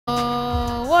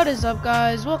What is up,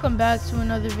 guys? Welcome back to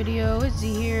another video. It's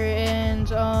Z here,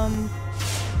 and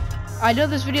I know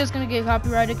this video is gonna get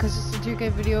copyrighted because it's a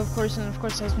 2K video, of course, and of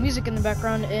course it has music in the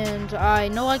background, and I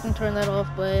know I can turn that off,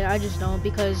 but I just don't,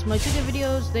 because my 2K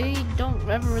videos, they don't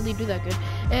ever really do that good.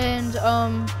 And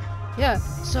yeah,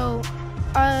 so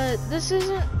this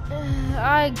isn't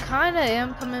I kind of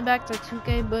am coming back to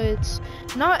 2K, but it's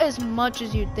not as much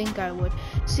as you'd think I would.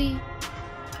 See,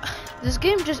 this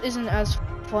game just isn't as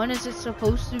fun as it's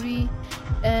supposed to be,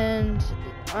 and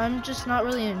I'm just not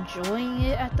really enjoying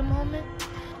it at the moment.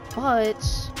 But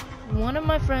one of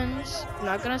my friends, I'm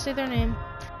not gonna say their name,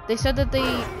 they said that they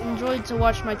enjoyed to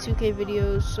watch my 2K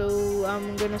videos, so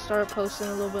I'm gonna start posting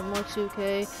a little bit more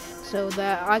 2K so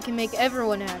that I can make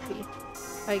everyone happy,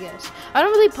 I guess. I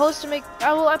don't really post to make,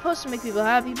 I post to make people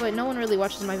happy, but no one really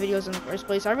watches my videos in the first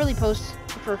place. I really post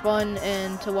for fun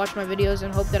and to watch my videos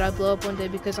and hope that I blow up one day,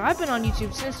 because I've been on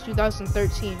YouTube since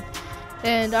 2013,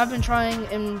 and I've been trying,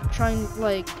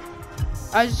 like,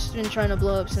 I've just been trying to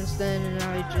blow up since then, and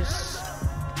it just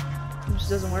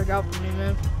doesn't work out for me,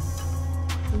 man.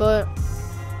 But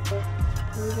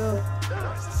here we go.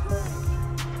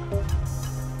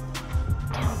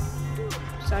 Damn.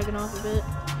 Sagging off a bit.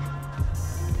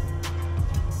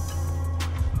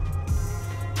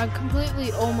 I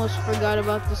completely almost forgot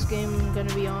about this game, I'm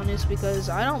gonna be honest, because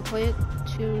I don't play it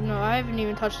I haven't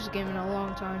even touched this game in a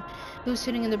long time. It was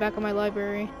sitting in the back of my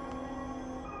library.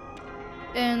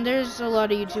 And there's a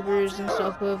lot of YouTubers and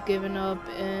stuff who have given up,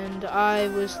 and I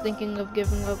was thinking of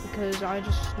giving up because I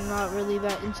just not really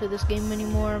that into this game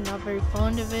anymore. I'm not very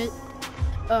fond of it.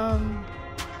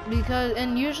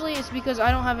 And usually it's because I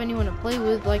don't have anyone to play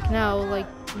with. Like now, like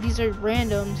these are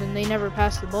randoms and they never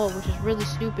pass the ball, which is really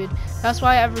stupid. That's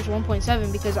why I average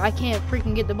 1.7, because I can't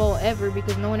freaking get the ball ever,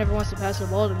 because no one ever wants to pass the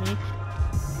ball to me.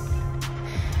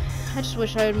 I just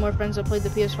wish I had more friends that played the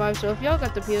PS5, so if y'all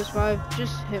got the PS5,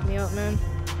 just hit me up, man.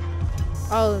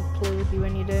 I'll play with you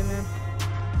any day, man.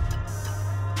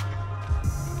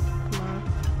 Come on.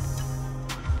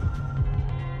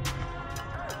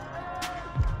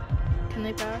 Can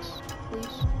they pass,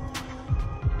 please?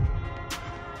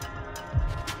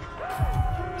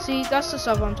 See, that's the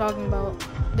stuff I'm talking about.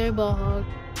 They ball hog.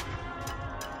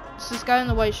 It's this guy in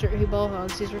the white shirt, he ball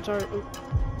hogs. He's retarded. Oh,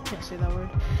 can't say that word.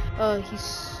 He's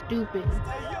stupid.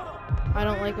 I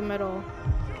don't like him at all.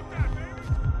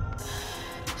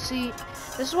 See,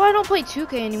 this is why I don't play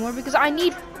 2K anymore, because I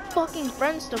need fucking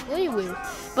friends to play with.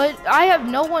 But I have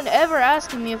no one ever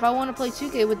asking me if I want to play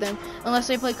 2K with them unless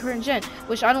they play current gen,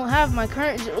 which I don't have my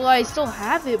current gen. Well, I still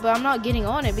have it, but I'm not getting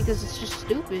on it because it's just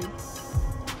stupid.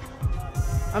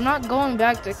 I'm not going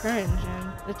back to current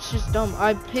gen. It's just dumb.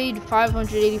 I paid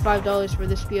 $585 for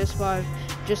this PS5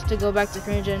 just to go back to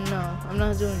current gen. No, I'm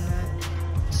not doing that.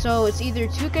 So it's either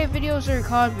 2K videos or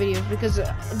COD videos, because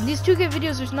these 2K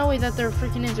videos, there's no way that they're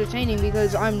freaking entertaining,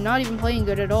 because I'm not even playing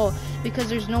good at all, because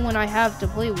there's no one I have to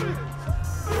play with.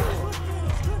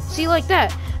 See, like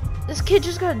that, this kid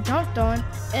just got dunked on,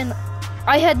 and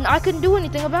I couldn't do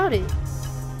anything about it.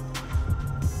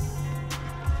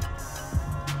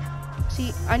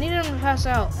 See, I needed him to pass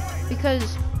out,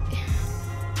 because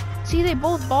see, they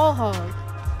both ball hog.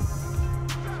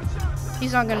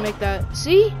 He's not gonna make that.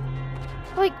 See?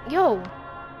 Like, yo.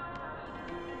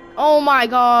 Oh my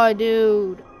god,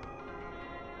 dude.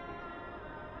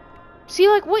 See,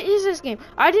 like, what is this game?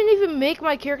 I didn't even make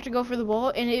my character go for the ball,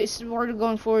 and it started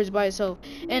going forwards by itself.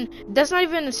 And that's not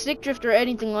even a stick drift or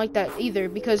anything like that either,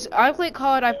 because I play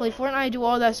COD, I play Fortnite, I do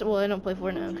all that. Well, I don't play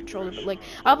Fortnite on controller, but like,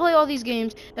 I play all these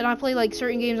games, and I play like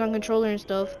certain games on controller and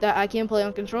stuff that I can't play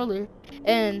on controller.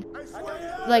 And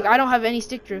like, I don't have any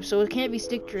stick drift, so it can't be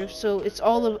stick drift. So it's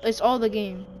all the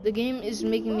game. The game is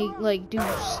making me like do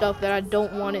stuff that I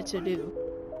don't want it to do.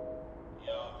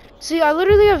 See, I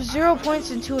literally have 0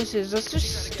 points and 2 assists. That's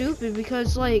just stupid,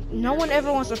 because like no one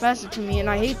ever wants to pass it to me, and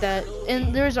I hate that.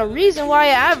 And there's a reason why I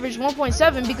average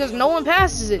 1.7, because no one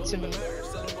passes it to me.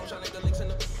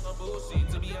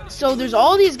 So there's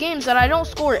all these games that I don't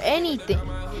score anything.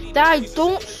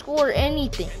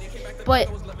 But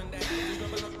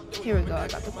here we go, I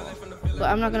got the ball. But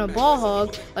I'm not gonna ball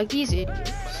hog like these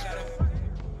idiots.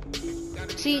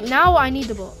 See, now I need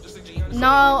the ball. No,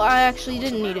 I actually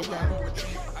didn't need it then.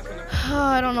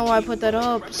 I don't know why I put that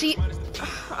up. See,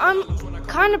 I'm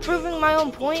kind of proving my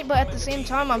own point, but at the same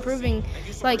time, I'm proving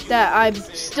like that I'm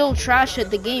still trash at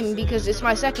the game, because it's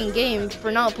my second game for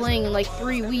not playing in like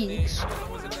 3 weeks.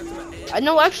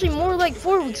 No, actually more like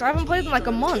 4 weeks. I haven't played in like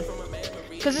a month,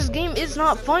 because this game is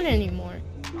not fun anymore.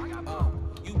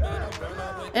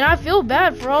 And I feel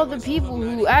bad for all the people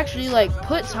who actually like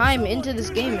put time into this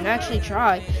game and actually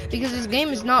try, because this game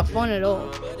is not fun at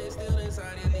all.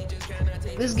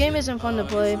 this game isn't fun to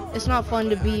play. It's not fun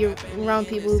to be around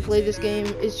people who play this game.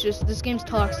 It's just, this game's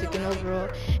toxic and overall,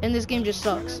 and this game just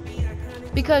sucks.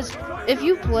 Because if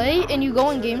you play and you go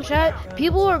in game chat,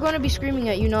 people are going to be screaming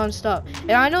at you non-stop.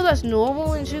 And I know that's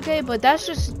normal in 2K, but that's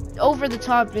just over the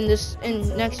top in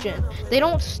next gen. They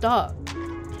don't stop.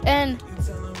 And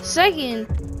second,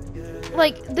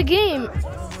 like, the game,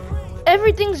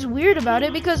 everything's weird about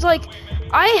it, because like,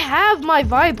 I have my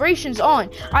vibrations on.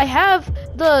 I have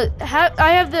the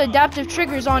adaptive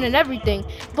triggers on and everything,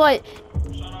 but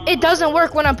it doesn't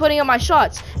work when I'm putting up my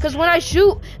shots. Because when I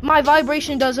shoot, my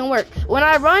vibration doesn't work. When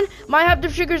I run, my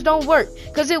adaptive triggers don't work.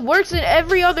 Because it works in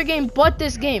every other game but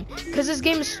this game. Because this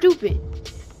game is stupid.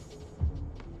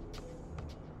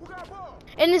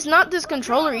 And it's not this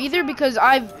controller either, because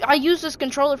I use this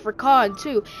controller for COD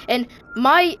too, and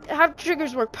my adaptive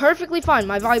triggers work perfectly fine.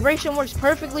 My vibration works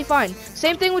perfectly fine.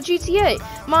 Same thing with GTA.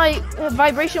 My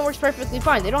vibration works perfectly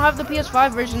fine. They don't have the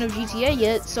PS5 version of GTA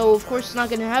yet, so of course it's not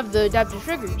gonna have the adaptive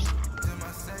triggers.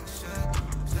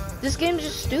 This game is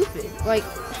just stupid. Like,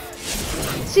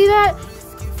 see that?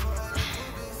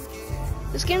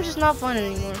 This game's just not fun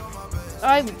anymore.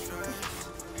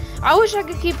 I wish I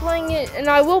could keep playing it, and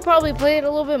I will probably play it a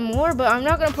little bit more, but I'm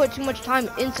not going to put too much time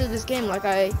into this game like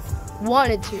I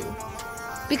wanted to.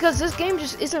 Because this game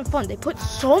just isn't fun. They put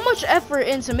so much effort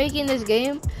into making this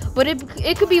game, but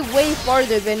it could be way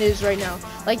farther than it is right now.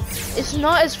 Like, it's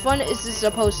not as fun as it's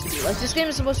supposed to be. Like, this game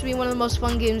is supposed to be one of the most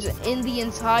fun games in the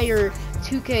entire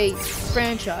 2K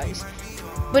franchise,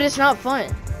 but it's not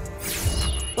fun.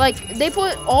 Like, they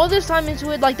put all this time into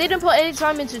it. Like, they didn't put any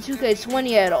time into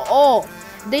 2K20 at all.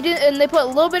 They did, and they put a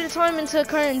little bit of time into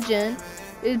current gen,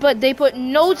 but they put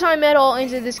no time at all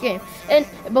into this game. And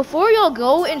before y'all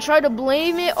go and try to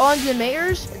blame it on the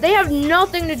mayors, they have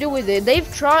nothing to do with it.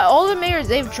 They've tried, all the mayors,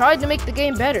 they've tried to make the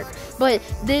game better, but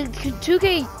the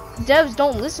 2K devs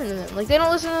don't listen to them. Like, they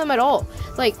don't listen to them at all.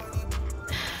 Like,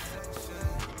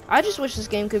 I just wish this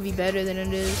game could be better than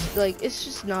it is. Like, it's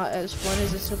just not as fun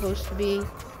as it's supposed to be.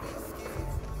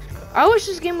 I wish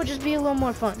this game would just be a little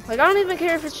more fun. Like, I don't even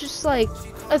care if it's just like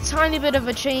a tiny bit of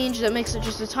a change that makes it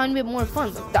just a tiny bit more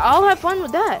fun. Like, I'll have fun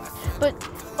with that. But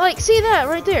like, see that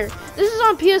right there? This is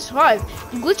on PS5.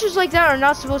 Glitches like that are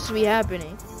not supposed to be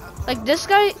happening. Like, this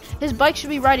guy, his bike should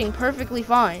be riding perfectly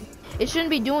fine. It shouldn't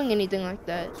be doing anything like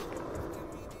that.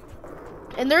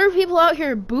 And there are people out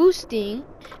here boosting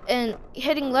and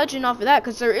hitting legend off of that,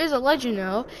 because there is a legend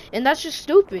now, and that's just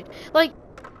stupid. Like,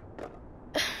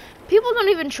 people don't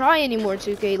even try anymore,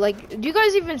 2K. Like, do you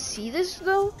guys even see this,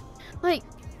 though? Like,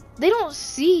 they don't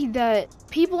see that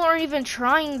people aren't even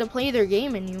trying to play their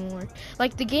game anymore.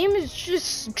 Like, the game is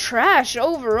just trash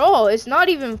overall. It's not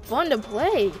even fun to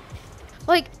play.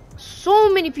 Like,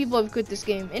 so many people have quit this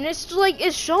game, and it's like,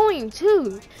 it's showing,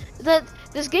 too, that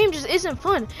this game just isn't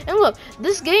fun. And look,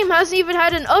 this game hasn't even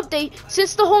had an update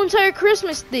since the whole entire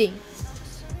Christmas thing.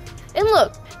 And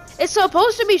look, it's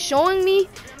supposed to be showing me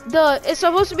the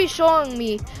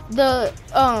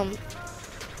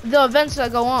events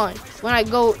that go on when I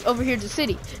go over here to the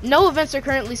city. No events are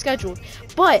currently scheduled,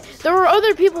 but there are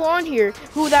other people on here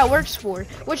who that works for,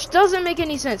 which doesn't make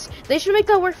any sense. They should make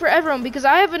that work for everyone, because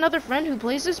I have another friend who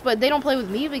plays this, but they don't play with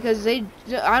me because I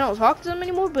don't talk to them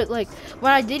anymore. But like,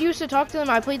 when I did used to talk to them,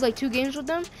 I played like 2 games with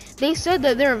them. They said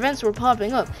that their events were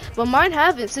popping up, but mine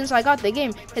haven't since I got the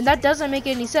game, and that doesn't make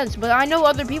any sense. But I know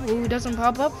other people who doesn't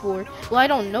pop up for. Well, I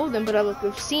don't know them, but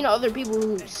I've seen other people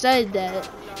who said that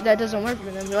that doesn't work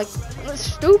for them. They're like, that's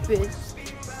stupid.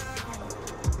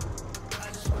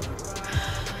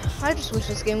 I just wish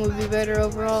this game would be better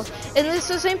overall. And it's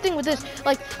the same thing with this.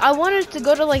 Like, I wanted to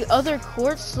go to like other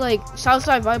courts, like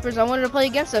Southside Vipers. I wanted to play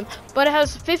against them, but it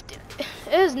has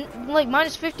like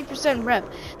minus 50% rep.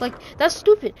 Like, that's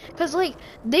stupid. Cause like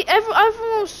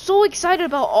everyone was so excited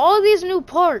about all these new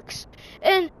parks,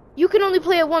 and you can only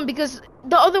play at one because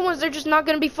the other ones, they're just not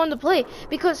gonna be fun to play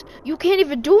because you can't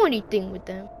even do anything with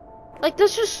them. Like,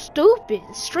 that's just stupid.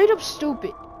 Straight up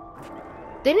stupid.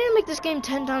 They need to make this game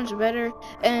 10 times better.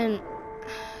 And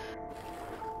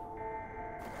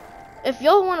if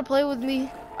y'all want to play with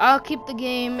me, I'll keep the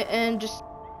game, and just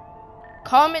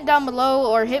comment down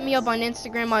below or hit me up on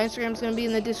Instagram. My Instagram's gonna be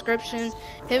in the description.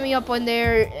 Hit me up on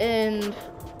there, and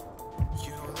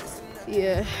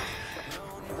yeah,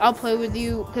 I'll play with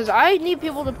you, because I need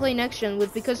people to play next gen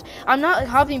with, because I'm not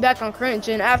hopping back on current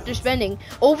gen after spending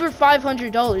over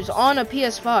 $500 on a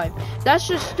PS5. That's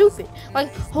just stupid.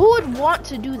 Like, who would want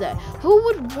to do that? Who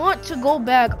would want to go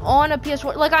back on a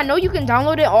PS4? Like, I know you can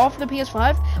download it off the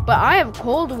PS5, but I have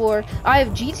Cold War, I have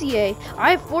GTA,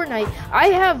 I have Fortnite, I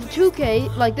have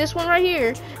 2K, like this one right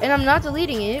here, and I'm not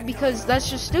deleting it because that's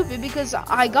just stupid, because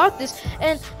I got this.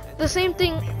 And the same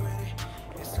thing,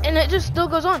 and it just still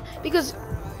goes on, because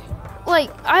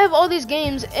like I have all these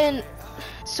games, and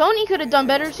Sony could have done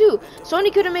better too.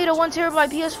 Sony could have made a 1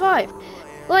 terabyte PS5.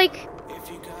 Like,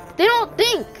 they don't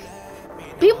think.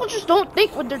 People just don't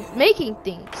think when they're making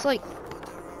things. Like,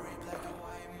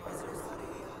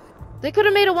 they could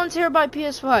have made a 1 terabyte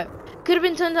PS5. Could have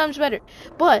been 10 times better.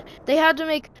 But they had to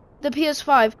make the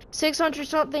PS5 600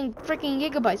 something freaking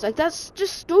gigabytes. Like, that's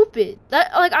just stupid.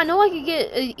 That, like, I know I could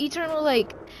get an eternal,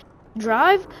 like,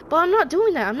 drive, but I'm not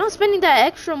doing that. I'm not spending that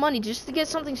extra money just to get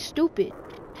something stupid.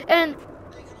 And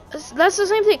that's the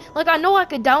same thing. Like, I know I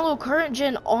could download current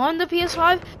gen on the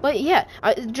PS5, but yeah,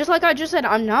 just like I just said,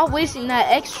 I'm not wasting that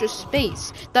extra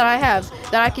space that I have,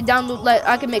 that I can download, like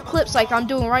I can make clips like I'm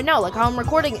doing right now, like how I'm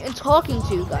recording and talking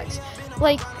to you guys.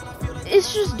 Like,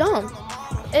 it's just dumb.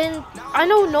 And I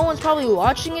know no one's probably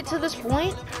watching it to this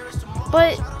point,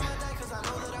 but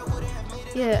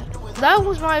yeah, that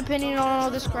was my opinion on all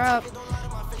this crap.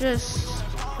 Just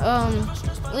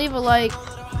leave a like,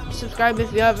 subscribe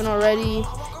if you haven't already.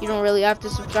 You don't really have to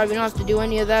subscribe, you don't have to do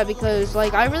any of that, because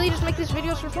like I really just make these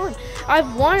videos for fun.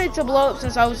 I've wanted to blow up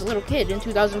since I was a little kid in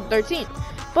 2013,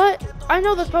 but I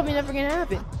know that's probably never gonna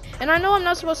happen. And I know I'm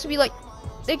not supposed to be like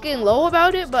thinking low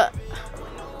about it, but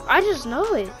I just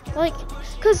know it. Like,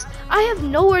 cause I have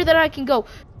nowhere that I can go.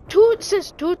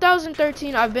 Since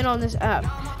 2013 I've been on this app,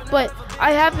 but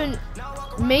I haven't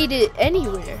made it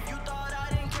anywhere.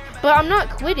 But I'm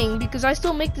not quitting, because I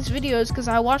still make these videos because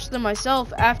I watch them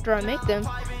myself after I make them,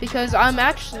 because I'm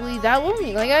actually that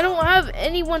lonely. Like, I don't have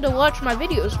anyone to watch my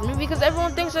videos for me, because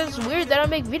everyone thinks that it's weird that I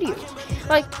make videos.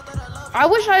 Like, I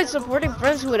wish I had supporting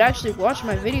friends who would actually watch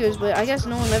my videos, but I guess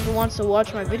no one ever wants to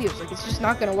watch my videos. Like, it's just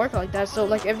not gonna work like that. So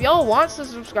like, if y'all wants to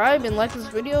subscribe and like this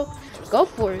video, go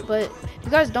for it. But if you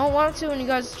guys don't want to, and you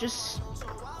guys just,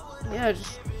 yeah,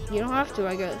 just, you don't have to,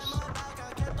 I guess.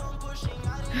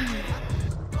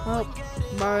 Well,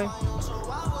 bye.